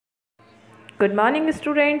Good morning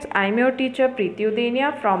students, I am your teacher Preeti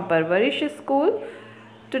Udenia from Parvarish School.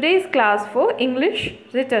 Today is class for English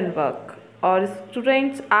written work. और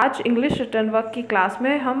students आज English written work की class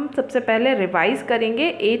में हम सबसे पहले revise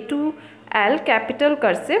करेंगे A to L capital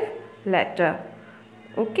cursive letter.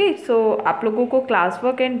 Okay, सो आप लोगों को class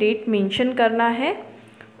work and date mention करना है.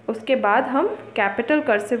 उसके बाद हम capital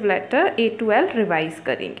cursive letter A to L revise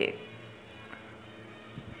करेंगे.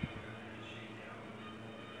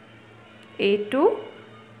 A to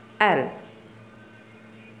L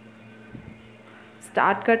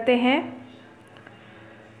स्टार्ट करते हैं.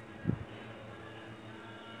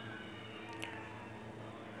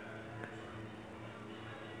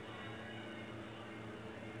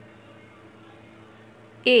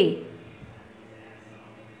 A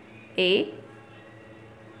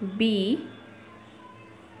B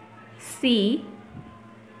C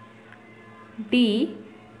D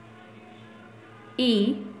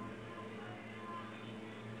E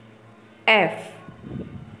F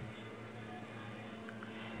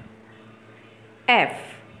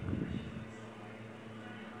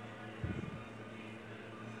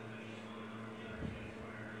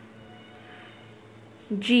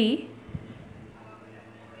G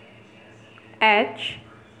H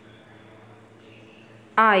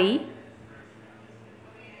I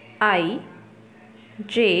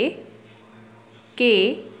J K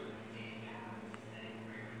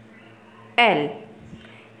L.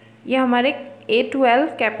 ये हमारे A to L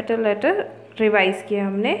capital letter revise किया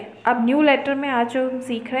हमने. अब न्यू लेटर में आज जो हम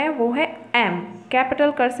सीख रहे हैं वो है M,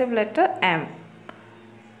 capital cursive letter M.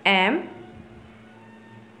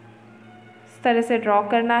 इस तरह से ड्रॉ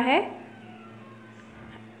करना है.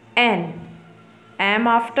 N, M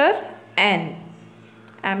after N,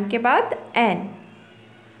 M के बाद N.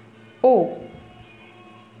 O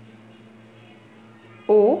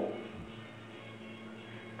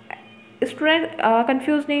स्टूडेंट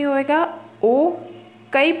कंफ्यूज नहीं होएगा. ओ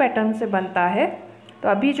कई पैटर्न से बनता है, तो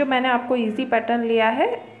अभी जो मैंने आपको इजी पैटर्न लिया है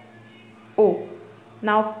ओ.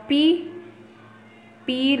 नाउ पी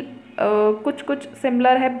कुछ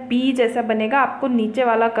सिमिलर है, बी जैसा बनेगा. आपको नीचे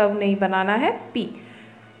वाला कर्व नहीं बनाना है. P.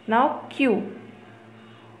 Now Q.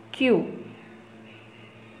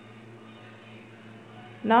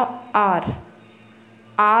 Now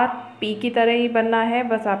R P की तरह ही बनना है,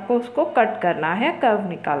 बस आपको उसको कट करना है, कर्व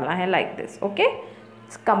निकालना है like this. Okay,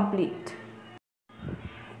 it's complete.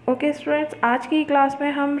 Okay students, आज की क्लास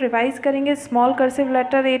में हम रिवाइज करेंगे small cursive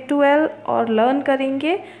letter A to L और लर्न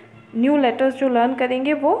करेंगे न्यू लेटर्स. जो लर्न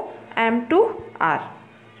करेंगे वो M to R.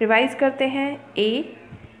 रिवाइज करते हैं. A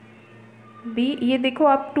B, ये देखो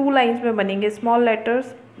आप 2 लाइन्स में बनेंगे small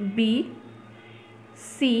letters. B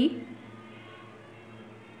C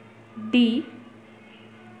D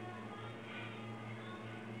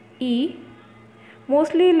E.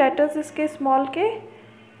 Mostly letters इसके स्मॉल के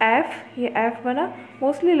F, ये F बना.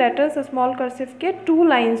 मोस्टली लेटर्स स्मॉल कर्सिव के 2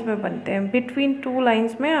 लाइन्स में बनते हैं. बिटवीन 2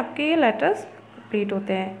 लाइन्स में आपके ये लेटर्स कंप्लीट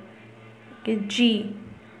होते हैं. कि G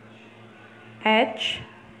H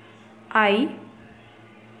I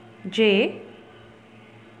J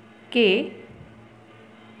K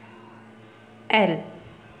L.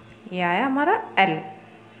 ये आया हमारा L.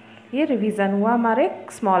 ये रिवीजन हुआ हमारे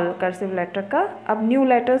स्मॉल कर्सिव लेटर का. अब न्यू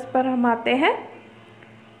लेटर्स पर हम आते हैं.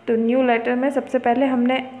 तो न्यू लेटर में सबसे पहले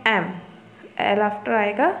हमने M, L आफ्टर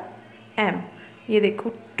आएगा M. ये देखो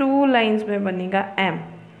 2 लाइन्स में बनेगा M,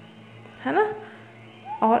 है ना.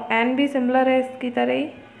 और N भी सिमिलर है इसकी तरह ही.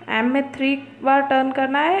 M में 3 बार टर्न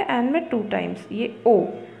करना है, N में 2 टाइम्स. ये O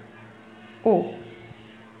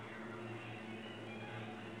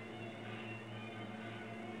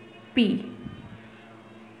P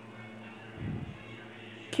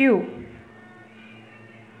Q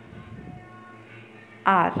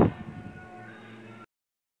R.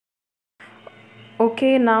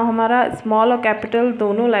 Okay, now हमारा स्मॉल और कैपिटल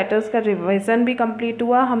दोनों लेटर्स का रिवीजन भी कंप्लीट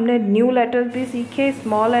हुआ. हमने न्यू लेटर्स भी सीखे,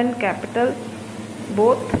 स्मॉल एंड कैपिटल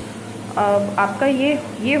बोथ. आपका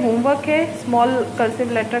ये होमवर्क है स्मॉल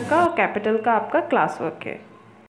कर्सिव लेटर का, और कैपिटल का आपका क्लास वर्क है.